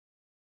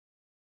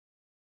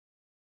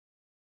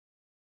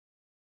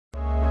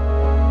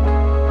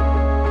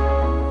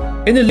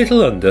In a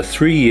little under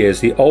 3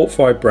 years, the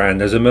AltFi brand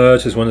has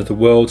emerged as one of the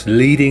world's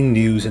leading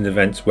news and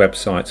events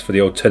websites for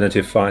the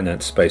alternative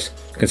finance space,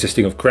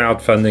 consisting of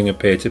crowdfunding and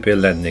peer-to-peer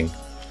lending.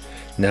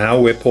 Now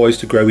we're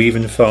poised to grow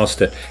even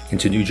faster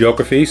into new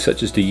geographies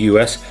such as the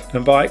US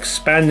and by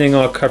expanding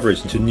our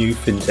coverage into new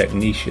fintech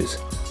niches.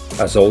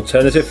 As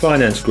alternative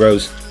finance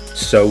grows,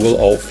 so will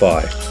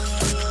AltFi.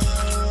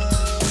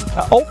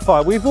 At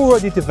AltFi, we've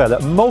already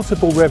developed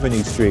multiple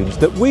revenue streams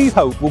that we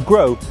hope will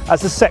grow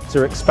as the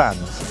sector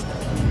expands.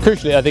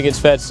 Crucially, I think it's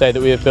fair to say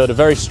that we have built a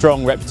very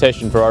strong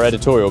reputation for our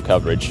editorial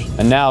coverage,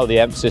 and now the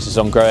emphasis is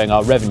on growing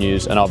our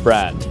revenues and our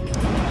brand.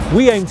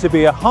 We aim to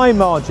be a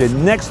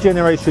high-margin,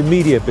 next-generation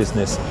media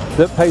business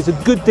that pays a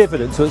good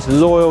dividend to its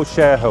loyal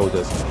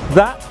shareholders.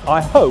 That,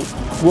 I hope,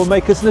 will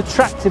make us an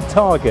attractive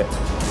target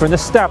for an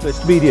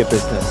established media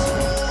business.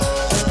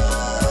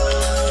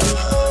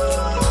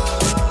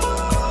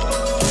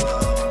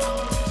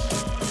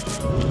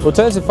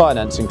 Alternative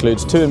finance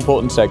includes two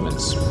important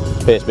segments: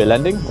 peer-to-peer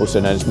lending, also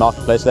known as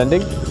marketplace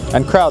lending,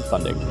 and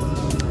crowdfunding.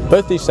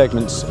 Both these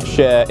segments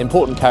share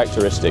important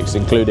characteristics,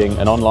 including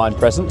an online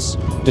presence,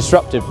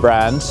 disruptive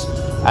brands,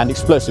 and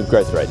explosive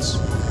growth rates.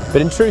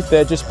 But in truth,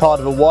 they're just part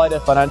of a wider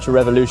financial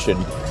revolution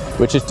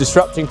which is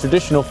disrupting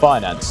traditional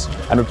finance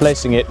and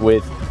replacing it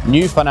with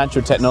new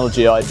financial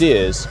technology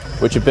ideas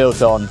which are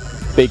built on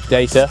big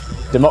data,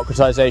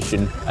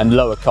 democratization, and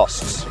lower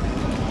costs.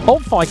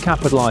 AltFi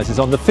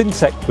capitalises on the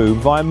fintech boom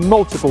via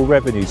multiple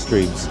revenue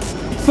streams.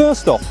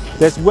 First off,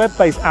 there's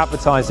web-based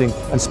advertising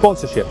and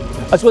sponsorship,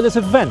 as well as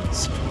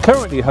events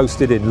currently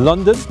hosted in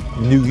London,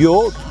 New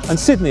York and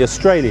Sydney,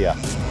 Australia.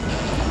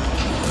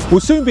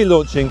 We'll soon be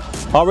launching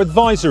our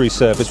advisory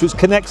service, which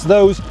connects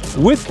those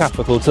with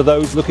capital to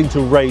those looking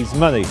to raise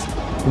money.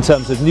 In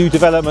terms of new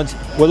developments,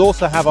 we'll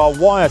also have our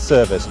wire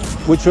service,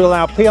 which will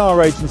allow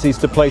PR agencies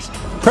to place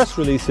press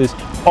releases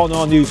on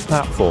our news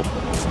platform.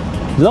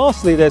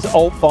 Lastly, there's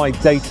AltFi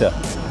Data,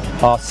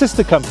 our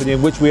sister company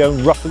in which we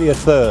own roughly a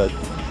third.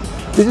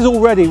 This is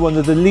already one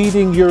of the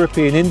leading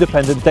European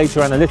independent data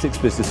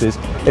analytics businesses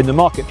in the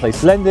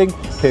marketplace lending,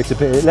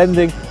 peer-to-peer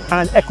lending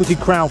and equity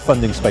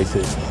crowdfunding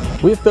spaces.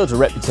 We have built a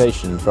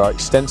reputation for our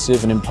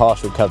extensive and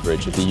impartial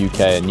coverage of the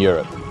UK and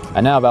Europe,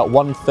 and now about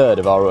 1/3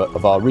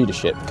 of our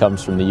readership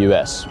comes from the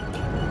US.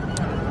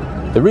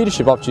 The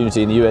readership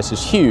opportunity in the US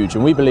is huge,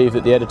 and we believe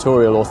that the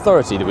editorial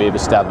authority that we have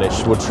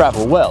established will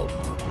travel well.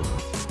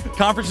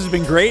 The conference has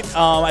been great.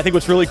 I think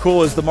what's really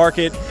cool is the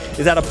market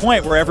is at a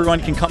point where everyone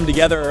can come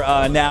together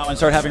now and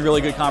start having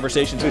really good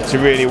conversations. It's a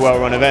really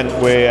well-run event.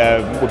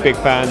 We're big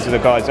fans of the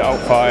guys at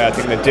AltFi. I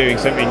think they're doing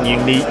something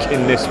unique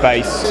in this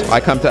space. I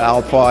come to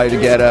AltFi to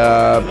get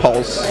a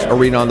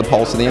read on the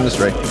pulse of the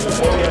industry.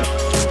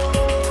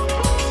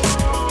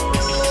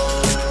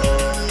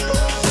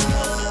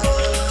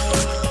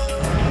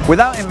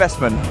 Without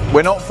investment,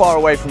 we're not far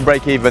away from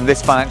break-even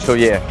this financial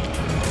year.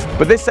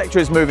 But this sector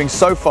is moving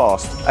so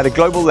fast at a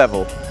global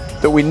level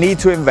that we need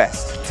to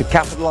invest to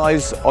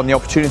capitalise on the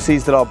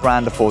opportunities that our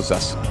brand affords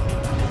us.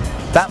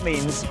 That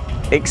means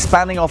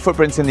expanding our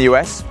footprint in the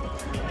US,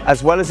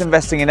 as well as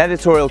investing in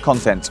editorial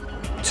content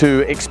to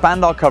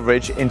expand our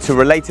coverage into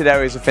related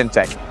areas of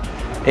fintech,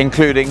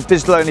 including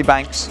digital-only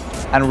banks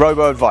and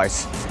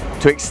robo-advice,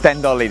 to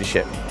extend our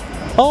leadership.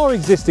 Our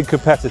existing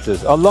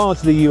competitors are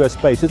largely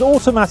US-based. It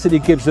automatically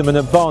gives them an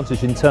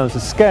advantage in terms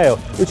of scale,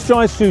 which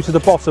drives through to the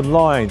bottom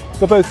line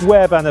for both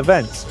web and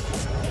events.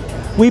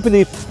 We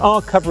believe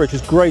our coverage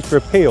has greater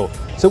appeal,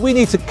 so we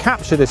need to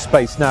capture this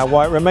space now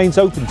while it remains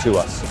open to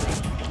us.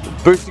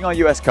 Boosting our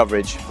US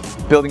coverage,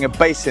 building a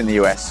base in the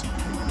US,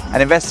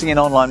 and investing in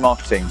online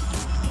marketing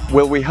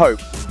will, we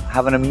hope,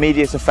 have an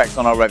immediate effect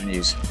on our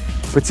revenues,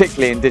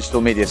 particularly in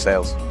digital media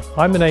sales.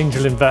 I'm an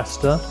angel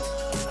investor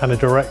and a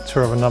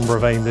director of a number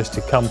of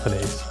AIM-listed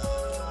companies.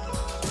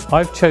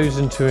 I've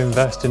chosen to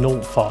invest in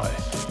AltFi,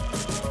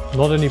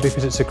 not only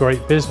because it's a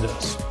great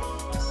business,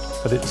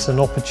 but it's an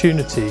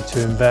opportunity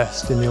to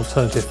invest in the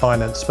alternative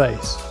finance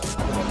space.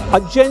 I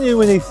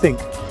genuinely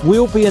think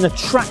we'll be an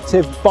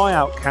attractive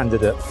buyout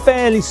candidate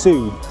fairly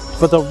soon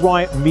for the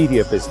right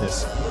media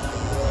business.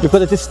 We've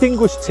got a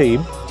distinguished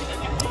team,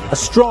 a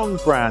strong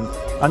brand,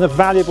 and a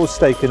valuable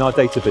stake in our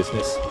data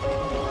business.